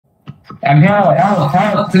I'm here.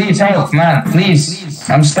 Help, please help, man, please.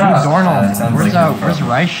 I'm stuck. Where's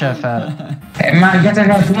Rice Chef at? Hey, man, get in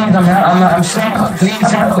there, please. I'm stuck.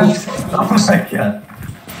 Please help. Oh my god.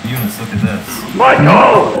 Eunice, look at this.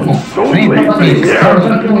 Michael! Don't leave me here!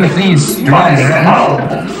 Please. Michael!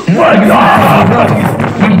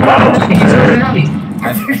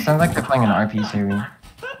 It sounds like they're playing an RP series.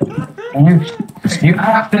 You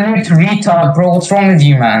absolute retard, bro. What's wrong with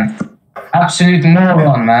you, man? Absolute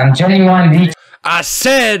moron, man. Genuinely. I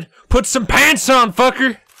said, put some pants on,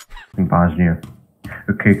 fucker! In Bosnia.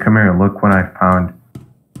 Okay, come here. Look what I found.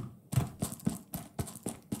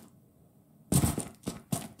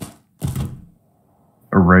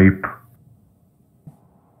 A rape.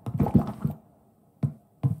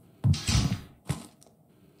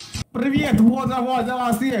 Привет, вот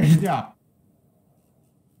вас есть.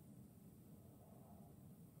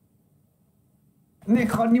 Не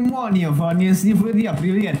внимание, не снифрия,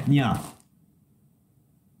 привет, ня.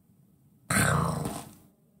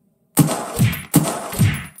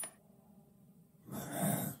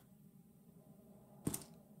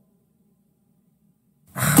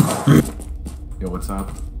 Yo, what's up?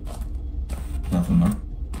 Nothing, man.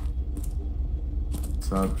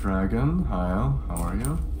 What's up, Dragon? Hi, Al. How are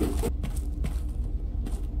you?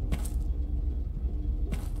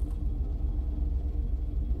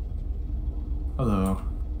 Hello.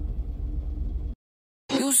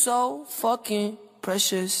 You so fucking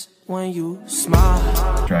precious when you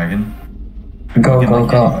smile. Dragon. Go.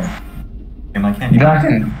 Get my candy.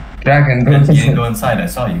 Dragon, go. You didn't go inside. I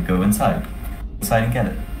saw you. Go inside. Inside and get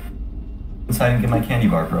it. Inside and get my candy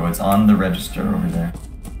bar, bro. It's on the register over there.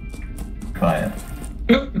 Quiet.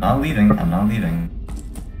 I'm not leaving. I'm not leaving.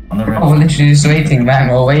 On the register. Oh, we're literally just waiting, man.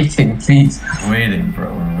 We're waiting, please. Waiting,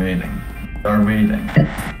 bro. We're waiting. We're waiting.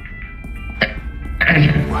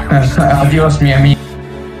 Adios, mi amigo.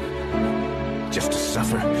 Just to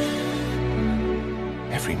suffer.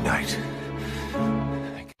 Every night.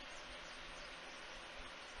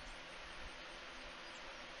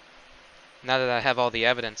 Now that I have all the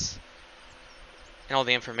evidence and all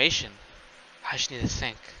the information, I just need to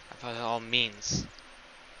think of what it all means.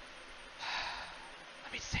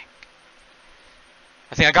 Let me think.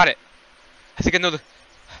 I think I got it. I think I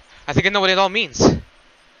know what it all means.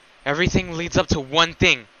 Everything leads up to one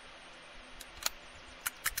thing.